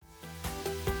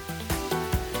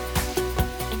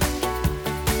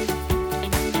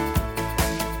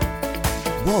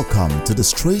Welcome to the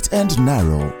Straight and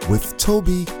Narrow with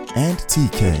Toby and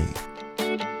TK.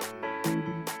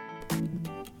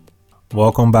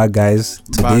 Welcome back, guys.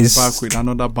 Today's back with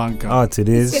another banger. Oh,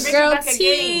 today's girl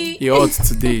T.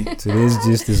 Today's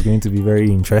gist is going to be very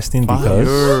interesting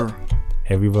because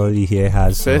everybody here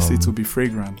has. First, it will be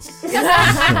fragrance, and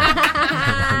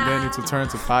then it will turn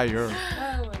to fire.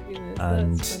 Oh my goodness!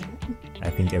 And I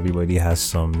think everybody has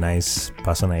some nice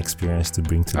personal experience to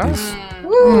bring to this.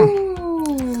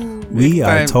 We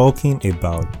are talking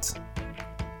about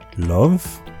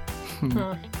love,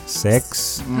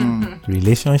 sex,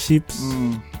 relationships,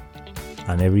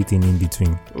 and everything in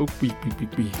between. What's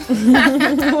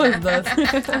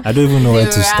that? I don't even know where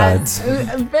to start.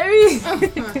 Very.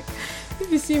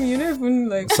 If you see me, you don't even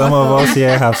like. Some of us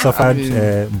here have suffered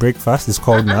breakfast. It's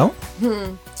called now.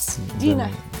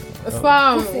 Dinner.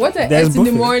 Fam, what I ate in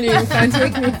the morning can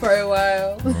take me for a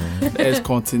while. There's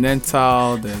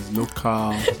continental, there's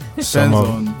local.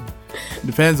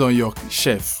 Depends on your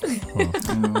chef.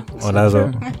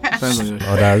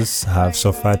 Others have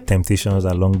suffered temptations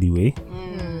along the way.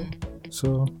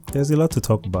 So there's a lot to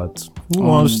talk about. Who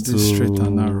wants to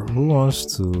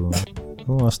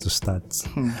start?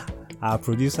 Our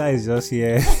producer is just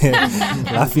here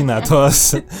laughing at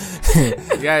us.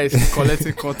 Guys,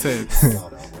 collecting content.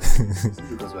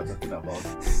 Because we're talking about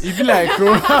If you like,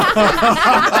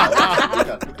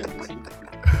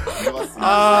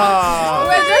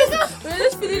 we're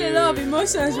just feeling a lot of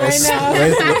emotions right now.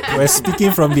 We're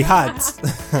speaking from the heart.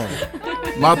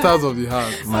 Matters of the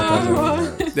heart.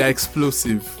 They're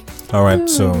explosive. All right,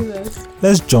 so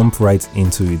let's jump right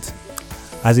into it.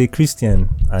 As a Christian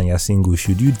and you're single,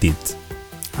 should you date?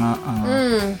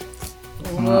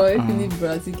 Well, if you need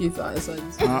Brazil to answer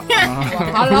this.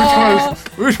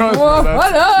 Which one? No.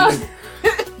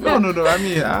 I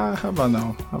mean, how about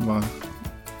now?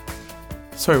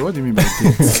 Sorry, what do you mean by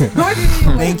date?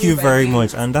 Thank you very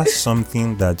much. And that's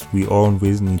something that we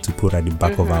always need to put at the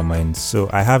back of our minds. So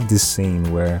I have this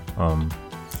saying where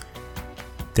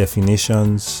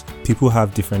definitions, people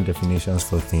have different definitions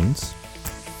for things.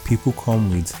 People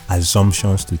come with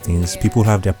assumptions to things. People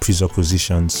have their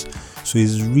presuppositions. So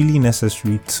it's really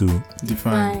necessary to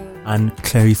define and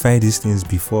clarify these things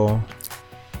before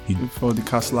the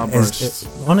castle bursts.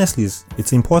 Honestly,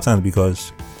 it's important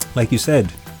because, like you said,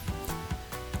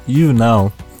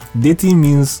 dating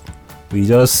means we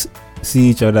just see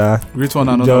each other, greet one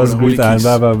another, just greet and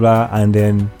blah blah blah, and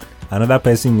then another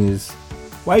person is,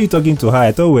 why are you talking to her?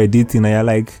 I thought we were dating, and you're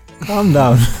like, calm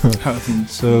down.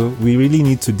 So we really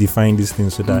need to define these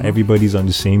things so that everybody's on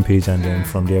the same page, and then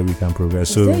from there we can progress.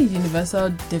 Is so there a universal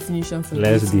definition for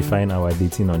let's dating? Define our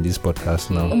dating on this podcast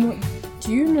now.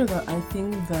 Do you know that I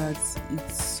think that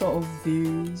it sort of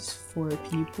varies for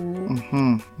people?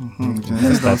 Gen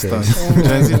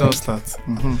Z don't start.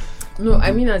 No,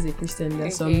 I mean as a Christian,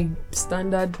 there's some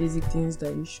standard basic things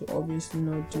that you should obviously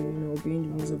not do. Obeying the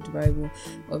rules of the Bible.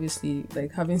 Obviously,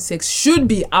 like having sex should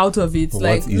be out of it.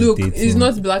 What dating? It's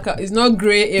not black. It's not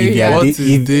grey area. What is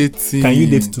dating? Can you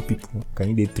date 2 people? Can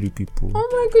you date 3 people? Oh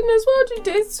my goodness, why would you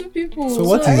date 2 people? So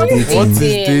what is dating? What is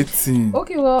dating?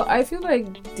 Okay, well, I feel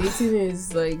like dating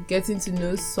is like getting to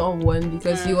know someone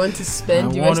because you want to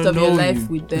spend the rest of your life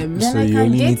with them. So you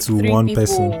only need to one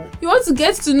person. You want to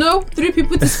get to know 3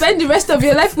 people to spend the rest of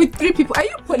your life with 3 people. Are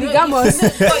you polygamous? For you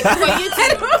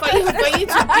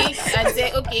to pick and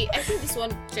say, okay, I think this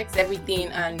one checks everything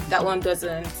and that one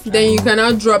doesn't. Then you can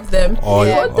now drop them. Or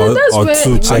that's or where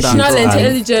 2 emotional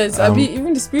intelligence.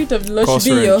 Even the spirit of the Lord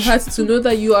should be in your heart to know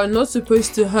that you are not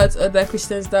supposed to hurt other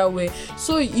Christians that way.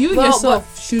 So you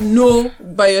yourself should know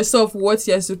by yourself what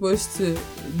you're supposed to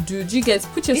do. Do you get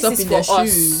put yourself in their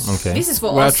shoes? Okay. This is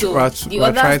for us. The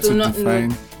others do not know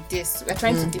this. We're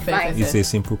trying to define. It's a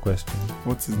simple question.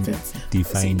 What is dating?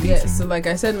 Define dating. Yes, so like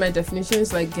I said, my definition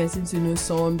is like getting to know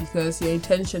someone because your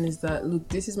intention is that, look,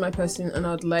 this is my person and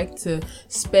I'd like to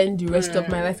spend the rest of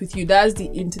my life with you. That's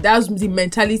the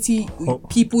mentality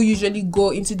people usually go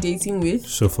into dating with.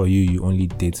 So for you only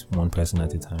date one person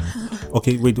at a time.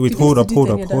 Okay, wait, hold up.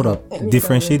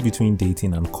 Differentiate between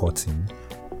dating and courting.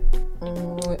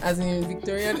 As in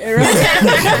Victorian era.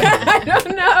 I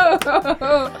don't know.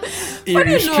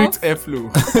 Restrict airflow.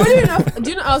 Do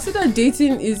you know? I'll say that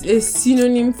dating is a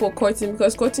synonym for courting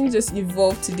because courting just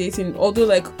evolved to dating. Although,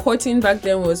 like courting back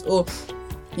then was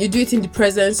you do it in the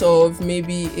presence of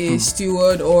maybe a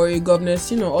steward or a governess,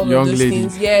 all Young of those lady.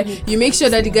 things. Yeah, you make sure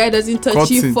that the guy doesn't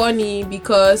touch you funny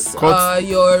because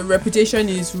your reputation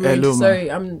is ruined. Hello,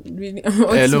 sorry, I'm reading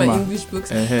my English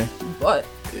books. But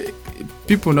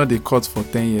people know they court for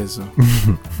 10 years. So.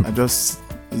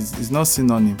 it's not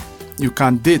synonym. You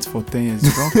can date for 10 years.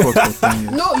 You don't court for 10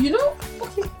 years. No,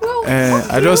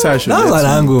 I just said I should. That's an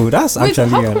angle. That's Wait, actually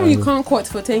how an come you angle. can't court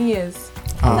for 10 years?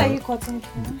 What are you cutting?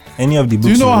 Any of the books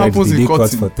you know what read, happens they in did cut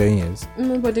cutting? for 10 years.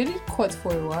 No, but they did court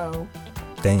for a while.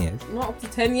 10 years. Not up to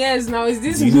 10 years now. Is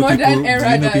this Do you know modern people, era do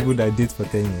you know that... people that did for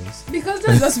 10 years? Because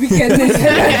that's just wickedness.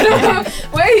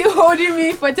 Why are you holding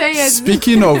me for 10 years?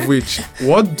 Speaking of which,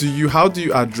 how do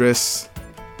you address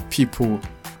people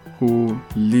who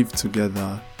live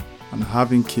together and are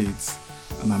having kids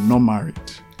and are not married?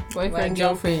 Boyfriend,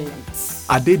 girlfriend.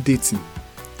 Are they dating?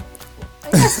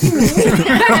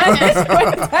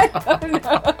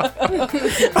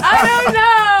 I don't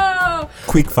know.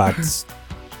 Quick facts.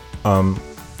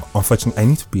 Unfortunately, I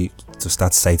need to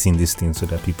start citing these things so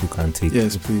that people can take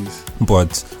Yes, please.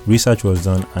 But research was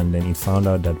done, and then it found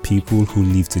out that people who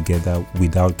live together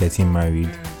without getting married,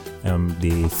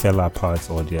 they fell apart,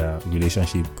 or their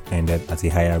relationship ended at a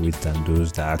higher rate than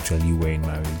those that actually were in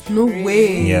marriage. No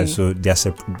way. Yeah, so they're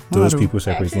those people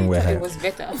separating were higher. It was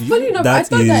better. Funny enough, I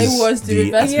thought that it was the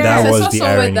reverse. That I was saw the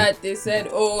somewhere irony. that they said,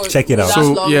 "Oh, Check it out. last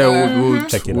So longer." yeah, we'll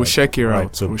Check it we'll out. check it Right,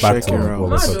 out. so We'll back check to it what out. we're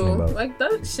Mad talking though. about. Like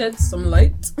that sheds some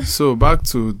light. So back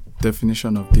to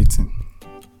definition of dating.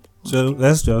 So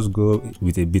let's just go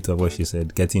with a bit of what she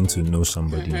said, getting to know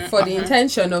somebody. For the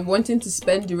intention of wanting to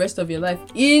spend the rest of your life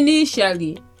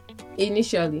initially. This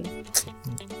That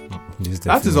is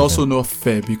definition. also not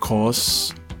fair,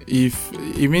 because if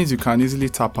it means you can easily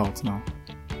tap out now.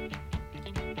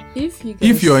 If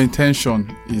If your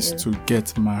intention is to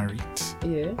get married,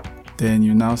 yeah. then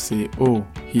you now say, oh,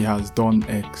 he has done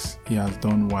X, he has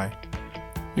done Y.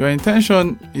 Your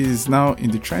intention is now in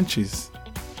the trenches,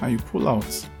 and you pull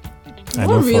out. I Not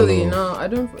don't really, follow. no, I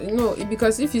don't know,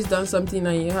 because if he's done something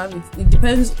and you have it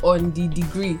depends on the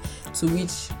degree to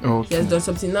which he has done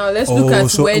something. Now let's look at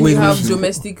so when wait, you have wait.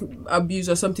 domestic abuse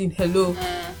or something. Hello,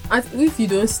 if you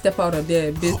don't step out of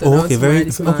there based on Oh, how okay, smart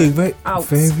this man, very out.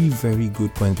 very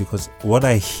good point, because what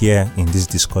I hear in this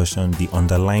discussion, the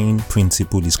underlying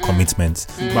principle is commitment.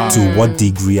 Bam. To what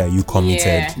degree are you committed?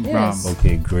 Yeah. Yes. Bam.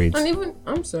 Okay, great. And even,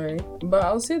 I'm sorry, but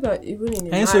I'll say that even in a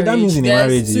And marriage, so that means in a there's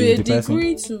marriage, to a the person-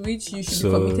 degree to which you should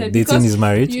So be committed. dating because is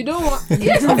marriage. you don't want.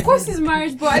 Yes, of course, it's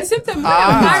marriage, but at the same time, when So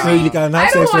I'm married, you can have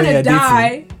I don't sex when want to you're dating.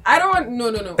 die. I don't want. No.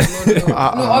 No,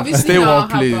 obviously, Stay now, one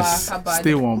place. Haba.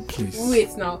 Stay one place.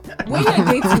 Wait now. When you're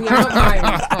dating, you're not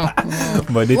married.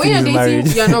 But dating When you're is dating,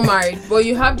 marriage. you're not married, but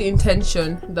you have the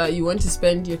intention that you want to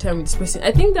spend your time with this person.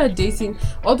 I think that dating,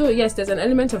 although yes, there's an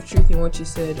element of truth in what you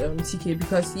said, TK,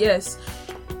 because yes,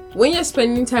 when you're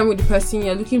spending time with the person,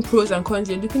 you're looking pros and cons,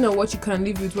 you're looking at what you can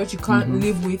live with, what you can't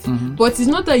live with. But it's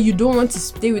not that you don't want to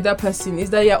stay with that person, it's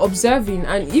that you're observing.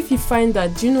 And if you find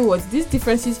that, do you know what, these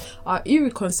differences are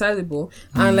irreconcilable,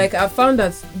 and like I found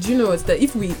that, do you know what, that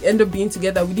if we end up being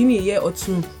together within a year or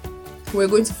two, we're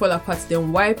going to fall apart,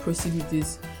 then why proceed with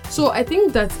this? So I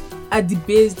think that at the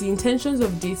base, the intentions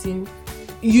of dating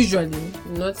usually,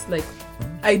 not like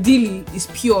ideally, is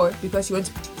pure because you want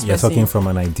to. You're talking from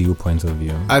an ideal point of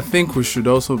view. I think we should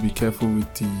also be careful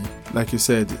with the, like you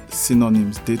said,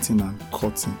 synonyms, dating and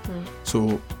courting.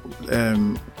 So,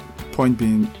 point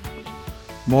being,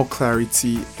 more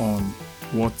clarity on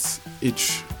what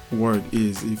each word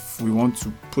is. If we want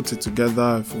to put it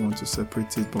together, if we want to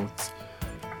separate it, but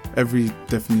every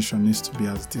definition needs to be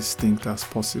as distinct as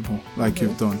possible, like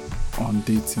you've done on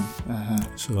dating.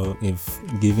 So, if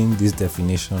giving this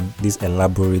definition, this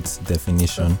elaborate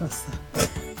definition,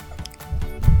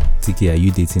 TK, are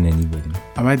you dating anybody?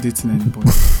 Am I dating anybody?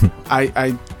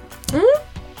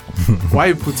 Why are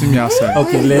you putting me outside?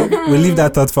 Okay, we'll leave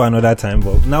that thought for another time.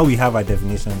 But now we have a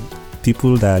definition.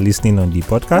 People that are listening on the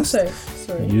podcast,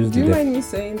 Sorry. Use Do you the mind me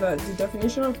saying that the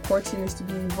definition of courting is to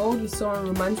be involved with someone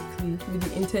romantically with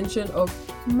the intention of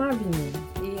marrying?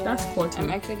 Yeah, That's courting.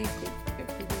 I'm actually A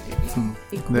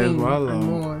There's queen Wala. and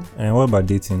more. and what about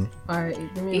dating? Alright,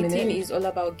 give me a Dating minute. is all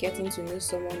about getting to know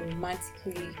someone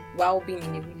romantically while being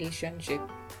in a relationship.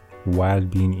 While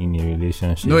being in a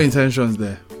relationship. No intentions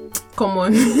there. Come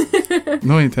on.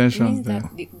 No It intentions means there.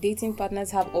 that the dating partners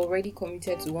have already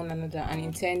committed to one another and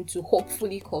intend to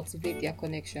hopefully cultivate their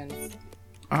connections.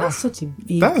 That's such a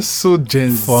big. That's so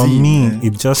Gen Z. For me, man.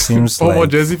 it just seems For more like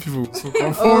Gen Z people. So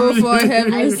come Oh, for for me.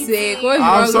 heaven's sake. What's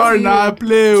I'm wrong sorry, with now I you?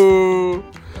 play. Oh.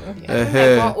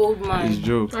 Like one old man. It's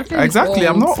joke. I think Exactly,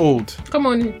 I'm old. not old. Come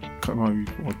on. Come on,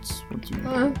 what do you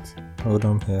mean? hold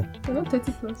on here. You're not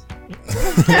 30 plus.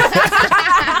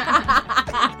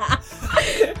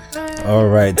 All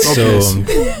right, God so bless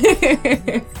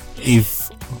you. if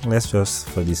let's just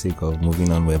for the sake of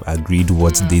moving on, we've agreed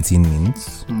what dating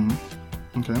means.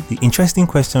 Okay. The interesting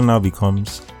question now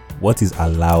becomes, what is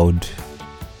allowed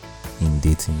in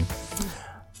dating?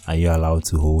 Are you allowed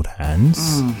to hold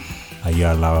hands? Are you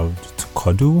allowed to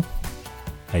cuddle?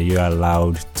 Are you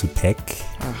allowed to peck?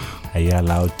 Are you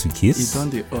allowed to kiss?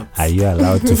 Are you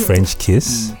allowed to French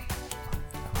kiss?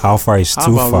 How far is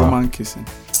too far? Roman kissing?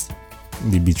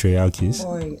 The betrayal kiss.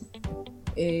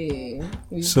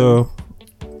 So,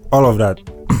 all of that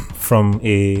from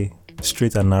a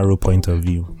straight and narrow point of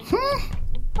view.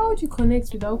 How would you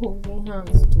connect without holding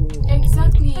hands too?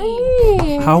 Exactly.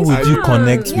 How would you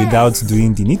connect without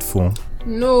doing the needful?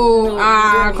 No.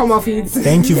 Come off it.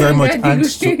 Thank you very much. They're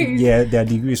And degrees. there are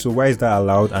degrees. So why is that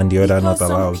allowed and the other Because not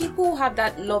allowed? some people have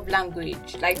that love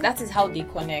language. Like, that is how they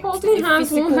connect. Holding The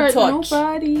hands won't hurt touch.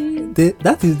 nobody.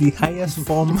 That is the highest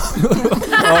form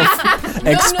of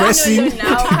expressing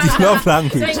the love So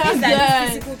language. it means that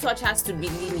the physical touch has to be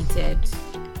limited.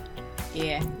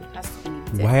 Yeah, it has to be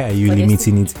limited. Why are you But there's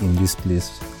limiting it in this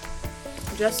place?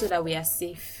 just so that we are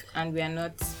safe and we are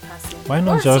not passing. Why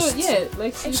not just?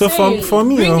 like So for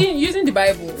me, using the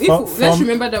Bible. Let's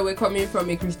remember that we're coming from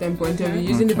a Christian point of view.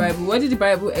 Using the Bible, what did the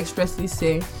Bible expressly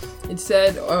say? It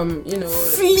said,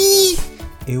 flee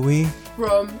away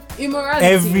from immorality.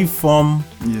 every form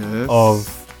Yes.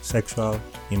 of sexual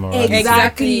immorality.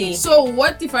 Exactly. So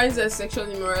what defines as sexual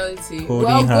immorality? Holding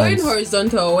going hands.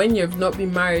 horizontal when you've not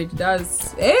been married,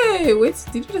 that's did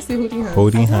you just say holding hands?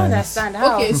 Holding I don't hands. understand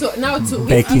how. Okay, so now if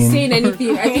Becking. you're saying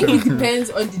anything, I think it depends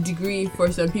on the degree for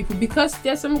some people, because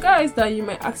there's some guys that you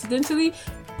might accidentally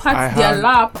pat their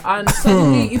lap and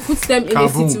suddenly it puts them in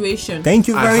Kaboom. a situation. Thank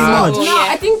you very have- much. So now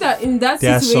I think that in that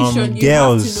There are some situation you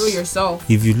girls- have to know yourself.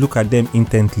 If you look at them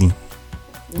intently,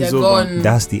 They're It's over. gone.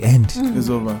 that's the end. It's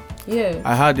over. Yeah.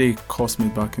 I had a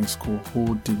classmate back in school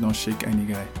who did not shake any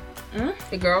guy.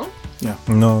 A girl?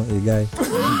 No, a guy.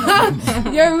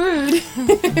 You're rude.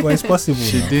 But it's possible.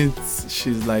 She didn't.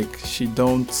 She's like, she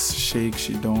don't shake,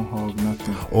 she don't hug,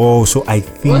 nothing. Oh, so I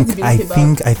What's the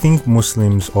big I think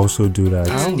Muslims also do that.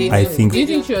 They I do. think Do you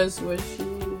think was she?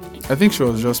 I think she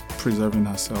was just preserving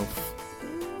herself.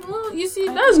 Well, you see,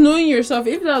 that's knowing yourself.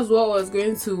 If that's what was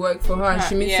going to work for her and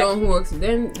she meets Yeah. someone who works,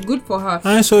 then good for her.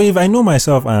 and so if I know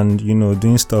myself and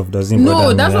doing stuff doesn't bother No,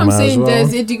 me, that's what I I'm might as saying. well.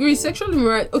 There's a degree sexual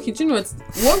immorality. Okay, do you know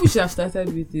what we should have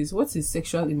started with is what is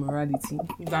sexual immorality?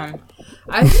 Done.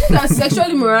 I think that sexual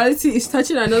immorality is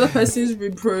touching another person's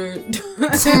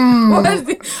What's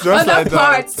the other like that.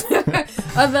 parts?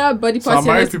 Other body So parts.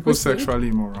 are married you're people supposed to- sexually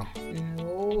immoral?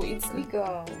 No, it's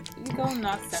legal. Legal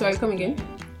not. Sorry, come again.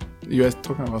 You were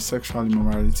talking about sexual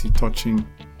immorality, touching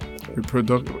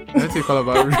reproductive. Let's take all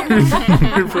about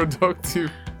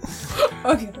reproductive.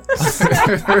 Okay.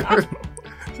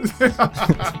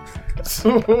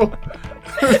 So,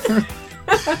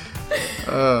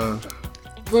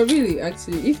 But really,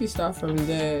 actually, if you start from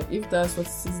there, if that's what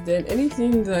it is, then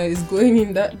anything that is going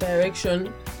in that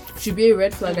direction should be a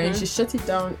red flag and you should shut it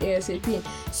down ASAP.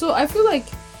 So I feel like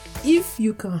if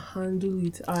you can handle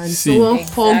it and See. someone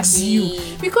hugs you,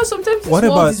 because sometimes What this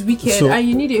world about- is wicked so- and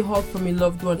you need a hug from a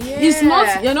loved one. Yeah. It's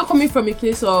not, you're not coming from a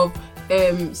place of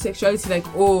sexuality like,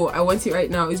 oh, I want it right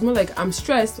now. It's more like, I'm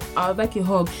stressed, I'd like a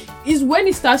hug. It's when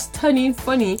it starts turning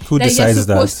funny Who that decides you're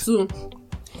supposed to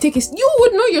take it. You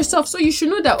would know yourself, so you should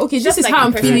know that, okay, Just this is like how a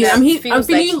I'm person feeling. that I'm feels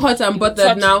feeling like hot and you bothered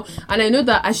touch- now, and I know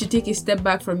that I should take a step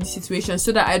back from this situation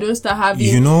so that I don't start having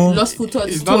You know, lustful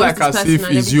thoughts. it's not like towards as this if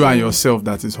person it's you and everything. yourself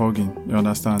that is hugging. You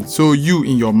understand? So you,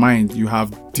 in your mind, you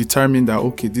have determined that,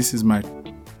 okay, this is my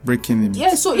breaking limit.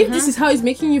 Yeah, so if this is how it's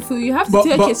making you feel, you have to But-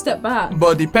 take but- a step back.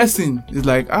 But the person is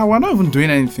like, we're not even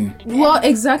doing anything. Well,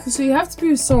 exactly. So you have to be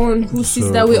with someone who sees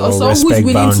So, that way, or or someone who's respect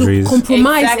willing boundaries. to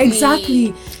compromise. Exactly.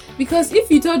 Exactly. Because if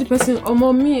you tell the person, oh,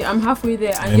 mommy, I'm halfway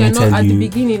there, and Let you're me not tell at the you-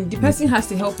 beginning, the person has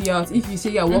to help you out. If you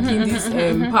say you're walking this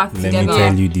path Let me together,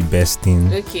 tell you the best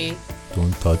thing. Okay.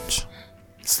 Don't touch.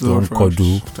 Slow Don't approach.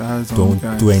 cuddle. That's all, Don't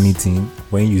guys. do anything.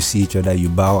 When you see each other, you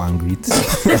bow and greet.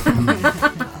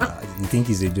 You think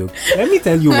it's a joke. Let me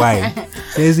tell you why.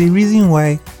 There's a reason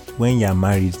why when you're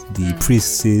married, the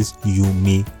priest says you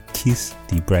may kiss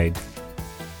the bride.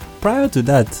 Prior to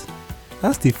that,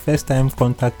 that's the first time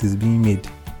contact is being made.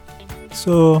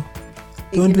 So,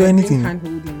 don't do anything.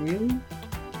 Hand-holding, really?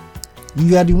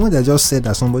 You are the one that just said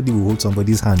that somebody will hold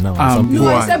somebody's hand now. and some Boy. people,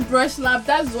 No, I said brush lap.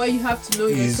 That's why you have to know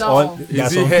Is yourself. all- there are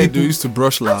Is some it hair people- they used to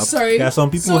brush I'm lap? sorry. there are some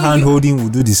people So hand holding will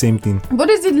do the same thing. But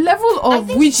there's a level of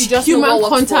think which you just know human what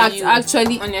works for contact you,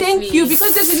 actually. honestly. Thank you,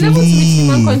 because there's a level to which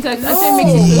human contact actually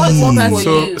makes it what so works bad for for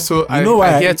you? you. So I, know why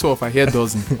I I- hear 12, I hear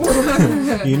dozen.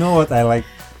 You know what I like?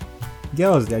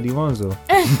 Girls, they're the ones though. What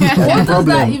That's does the problem.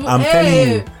 that even- I'm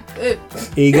telling you.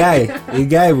 eh, A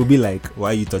guy will be like,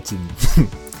 why are you touching me?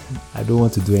 I don't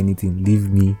want to do anything. Leave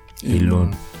me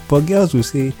alone. But girls will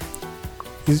say,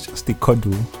 it's just a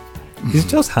cuddle. It's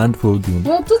just hand holding.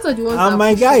 Well, those are the ones. And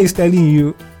my guy is telling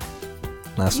you.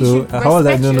 Nah, so how was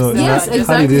that? No. Yes,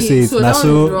 exactly. How did they say it? So that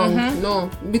was wrong. No,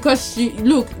 because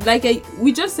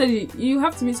we just said it. You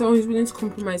have to meet someone who's willing to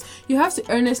compromise. You have to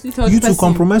earnestly tell the person. You to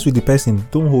compromise with the person.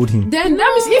 Don't hold him. Then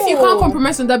that means if you can't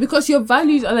compromise on that because your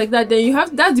values are like that, then you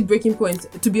have that's the breaking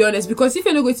point. To be honest, because if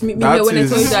you're not going to meet me here when I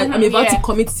tell you that I'm about to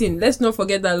commit sin, let's not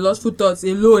forget that lustful thoughts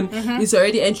alone is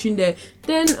already entering there.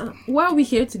 Then why are we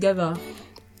here together?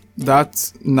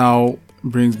 That now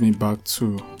brings me back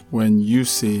to when you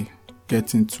say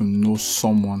getting to know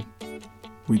someone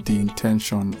with the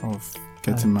intention of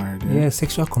getting married. Yeah,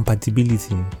 sexual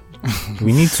compatibility.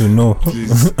 We need to know.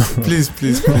 Please.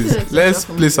 Let's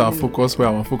place our focus where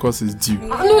our focus is due.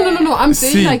 No. I'm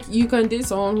saying like you can date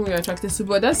someone who you're attracted to,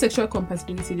 but that's sexual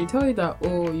compatibility. They tell you that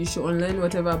you should unlearn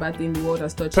whatever bad thing the world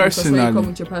has taught you. Because when you come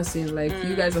with your person, like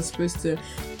you guys are supposed to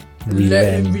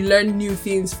relearn new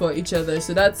things for each other.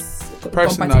 So that's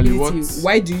compatibility.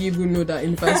 Why do you even know that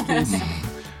in the first place?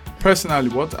 Personally,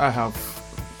 what I have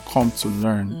come to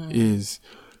learn is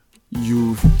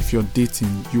if you're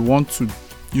dating, you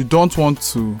don't want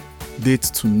to date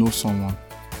to know someone.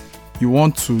 You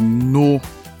want to know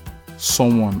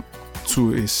someone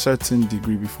to a certain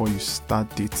degree before you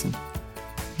start dating.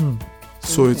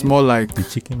 So it's more like the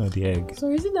chicken or the egg.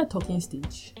 So isn't that talking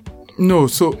stage? No,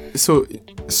 so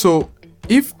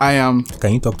if I am,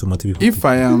 can you talk to multiple people? If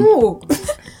I am, no.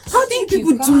 How do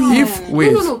people do it?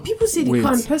 No. People say they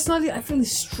can't. Personally, I feel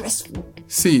it's stressful.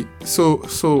 See, so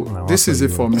this is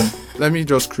it for me. Let me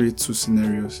just create two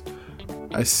scenarios.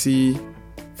 I see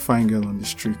fine girl on the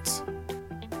street.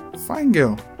 Fine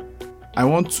girl. I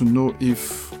want to know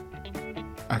if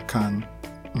I can,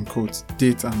 in quotes,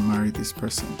 date and marry this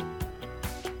person.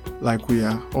 Like we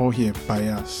are all here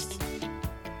biased.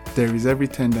 There is every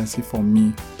tendency for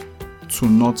me to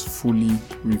not fully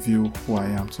reveal who I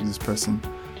am to this person.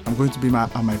 I'm going to be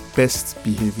at my best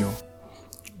behavior.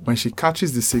 When she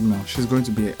catches the signal, she's going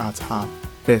to be at her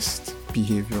best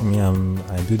behavior.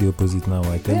 I do the opposite now.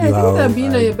 I tell you how. I think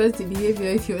being on your best behavior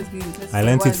if you want to be with person. I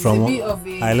learned it from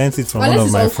one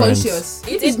of my friends.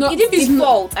 If it's not, if it's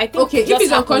fault, I think. Okay, if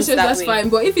it's unconscious, that's fine.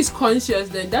 But if it's conscious,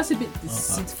 then that's a bit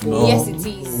deceitful. No. Yes, it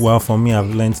is. Well, for me, I've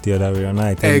learned the other way around.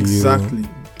 I tell exactly.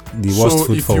 The worst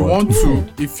foot forward.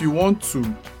 If you want to,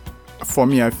 for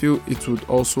me, I feel it would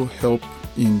also help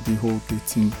in the whole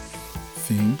dating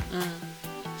thing,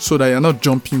 so that you're not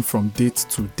jumping from date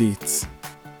to date.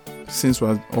 Since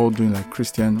we're all doing like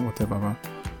Christian whatever,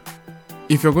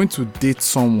 if you're going to date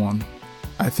someone,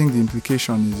 I think the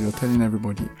implication is you're telling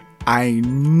everybody, I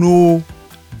know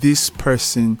this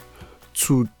person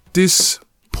to this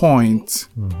point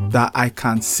that I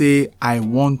can say I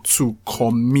want to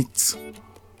commit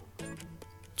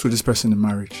to this person in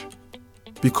marriage.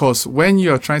 Because when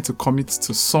you are trying to commit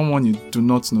to someone you do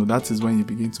not know, that is when you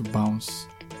begin to bounce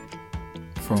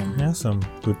from some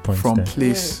good points from there.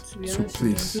 Place to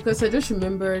place. Because I just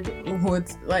remembered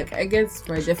what, like, I guess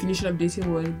my definition of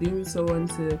dating was being with someone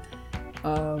to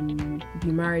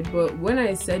be married. But when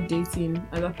I said dating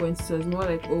at that point, it was more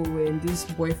like, we're in this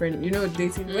boyfriend,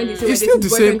 dating. When you say it's still dating, the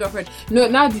boyfriend, same. girlfriend. No,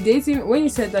 now the dating, when you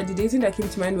said that, the dating that came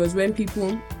to mind was when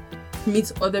people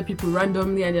meet other people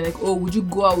randomly and they're like, would you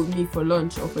go out with me for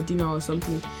lunch or for dinner or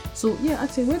something? So yeah,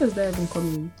 actually, where does that even come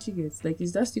in? She gets like,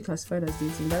 is that still classified as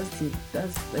dating?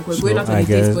 That's like we're going out on a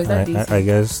date, but is that dating? I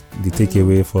guess the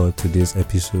takeaway for today's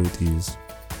episode is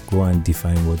go and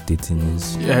define what dating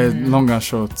is. Yeah, long and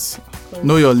short.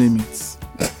 Know your limits.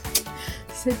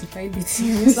 Said define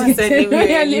dating. Know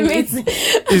your limits.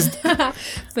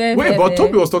 Wait, but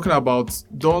Toby was talking about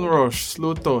don't rush,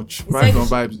 slow touch, vibes on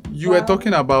vibes. You were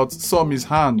talking about some is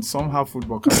hand, some have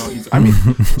football cannot eat. I mean,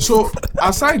 so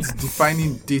aside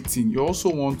defining dating, you also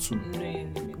want to.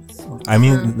 I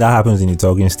mean, that happens in the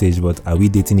talking stage, but are we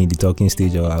dating in the talking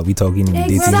stage or are we talking in the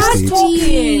dating stage?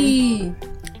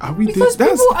 Are we because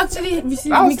people actually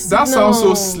receive mixed that signals. Sounds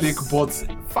so slick, but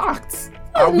facts.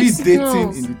 Are we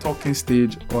dating in the talking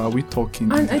stage or are we talking in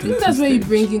the dating stage? And I think that's where you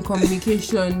bring in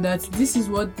communication, that this is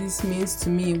what this means to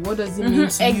me. What does it mean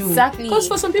to you? Exactly. Because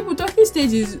for some people, talking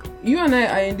stage is, you and I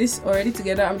are in this already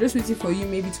together. I'm just waiting for you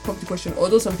maybe to pop the question.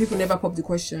 Although some people never pop the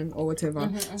question or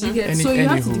whatever. So you get, so you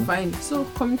have to define. So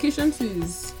communication too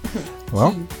is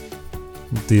well,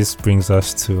 this brings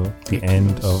us to the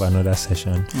end of another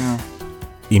session. Yeah.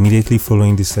 Immediately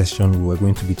following this session, we are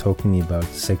going to be talking about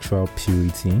sexual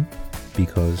purity,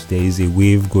 because there is a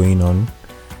wave going on.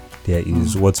 There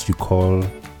is what you call,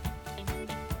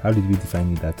 how did we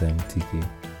define it that time, TK?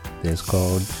 There's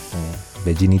called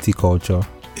virginity culture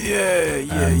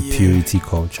and purity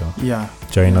culture. Yeah.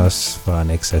 Join us for our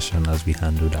next session as we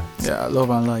handle that. Yeah, love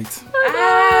and light.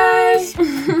 Bye.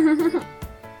 gosh.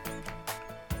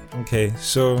 Okay,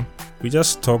 so we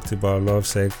just talked about love,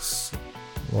 sex,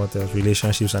 what else,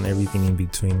 relationships, and everything in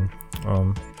between.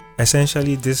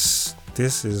 Essentially, this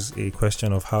is a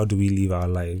question of how do we live our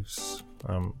lives.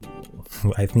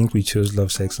 I think we chose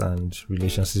love, sex, and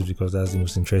relationships because that's the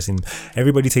most interesting.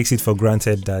 Everybody takes it for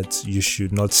granted that you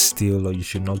should not steal or you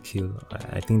should not kill.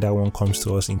 I think that one comes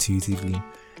to us intuitively.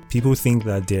 People think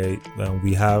that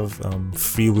we have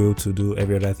free will to do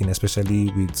every other thing,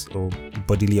 especially with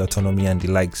bodily autonomy and the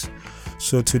likes.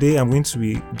 So today I'm going to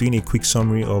be doing a quick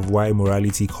summary of why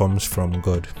morality comes from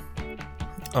God.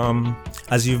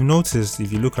 As you've noticed,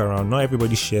 if you look around, not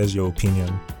everybody shares your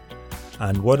opinion.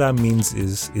 And what that means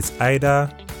is it's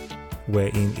either we're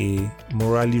in a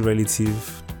morally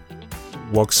relative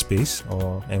workspace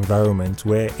or environment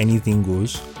where anything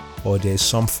goes, or there's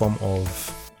some form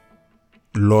of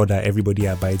law that everybody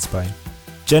abides by.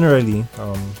 Generally,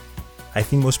 I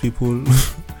think most people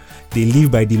they live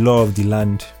by the law of the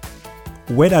land.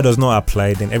 Where that does not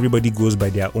apply, then everybody goes by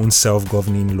their own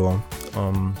self-governing law.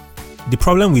 The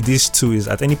problem with this too is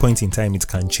at any point in time it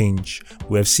can change.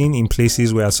 We have seen in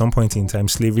places where at some point in time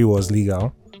slavery was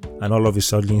legal and all of a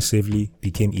sudden slavery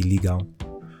became illegal.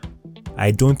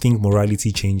 I don't think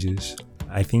morality changes.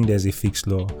 I think there's a fixed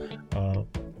law.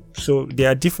 So there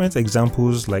are different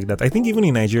examples like that. I think even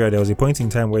in Nigeria there was a point in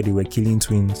time where they were killing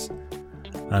twins,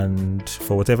 and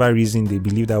for whatever reason they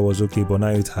believed that was okay, but now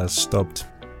it has stopped.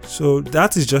 So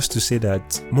that is just to say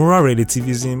that moral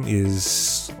relativism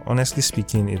is, honestly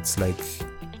speaking, it's like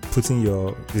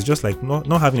it's just like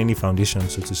not having any foundation,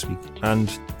 so to speak. And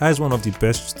that is one of the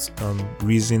best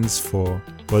reasons for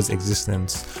God's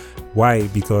existence. Why?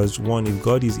 Because one, if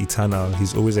God is eternal,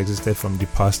 He's always existed from the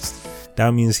past.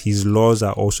 That means His laws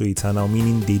are also eternal,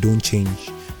 meaning they don't change.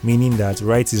 Meaning that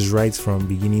right is right from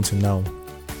beginning to now.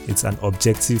 It's an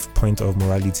objective point of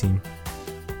morality.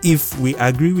 If we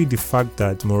agree with the fact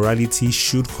that morality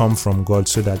should come from God,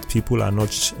 so that people are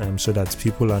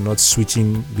not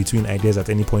switching between ideas at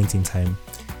any point in time,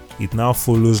 it now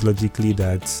follows logically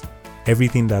that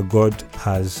everything that God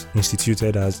has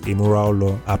instituted as a moral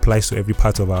law applies to every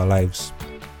part of our lives.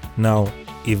 Now,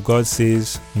 if God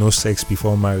says no sex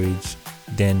before marriage,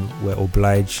 then we're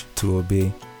obliged to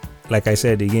obey. Like I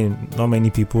said again, not many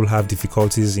people have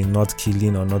difficulties in not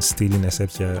killing or not stealing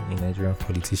except you're a Nigerian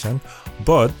politician.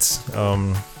 But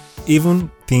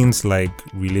even things like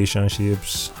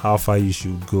relationships, how far you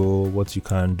should go, what you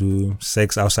can do,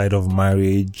 sex outside of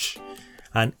marriage,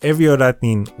 and every other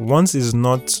thing, once it's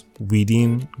not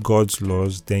within God's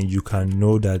laws, then you can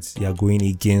know that you're going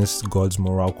against God's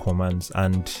moral commands.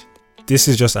 And this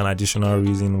is just an additional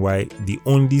reason why the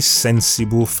only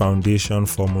sensible foundation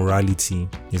for morality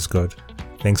is God.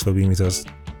 Thanks for being with us.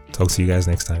 Talk to you guys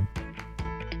next time.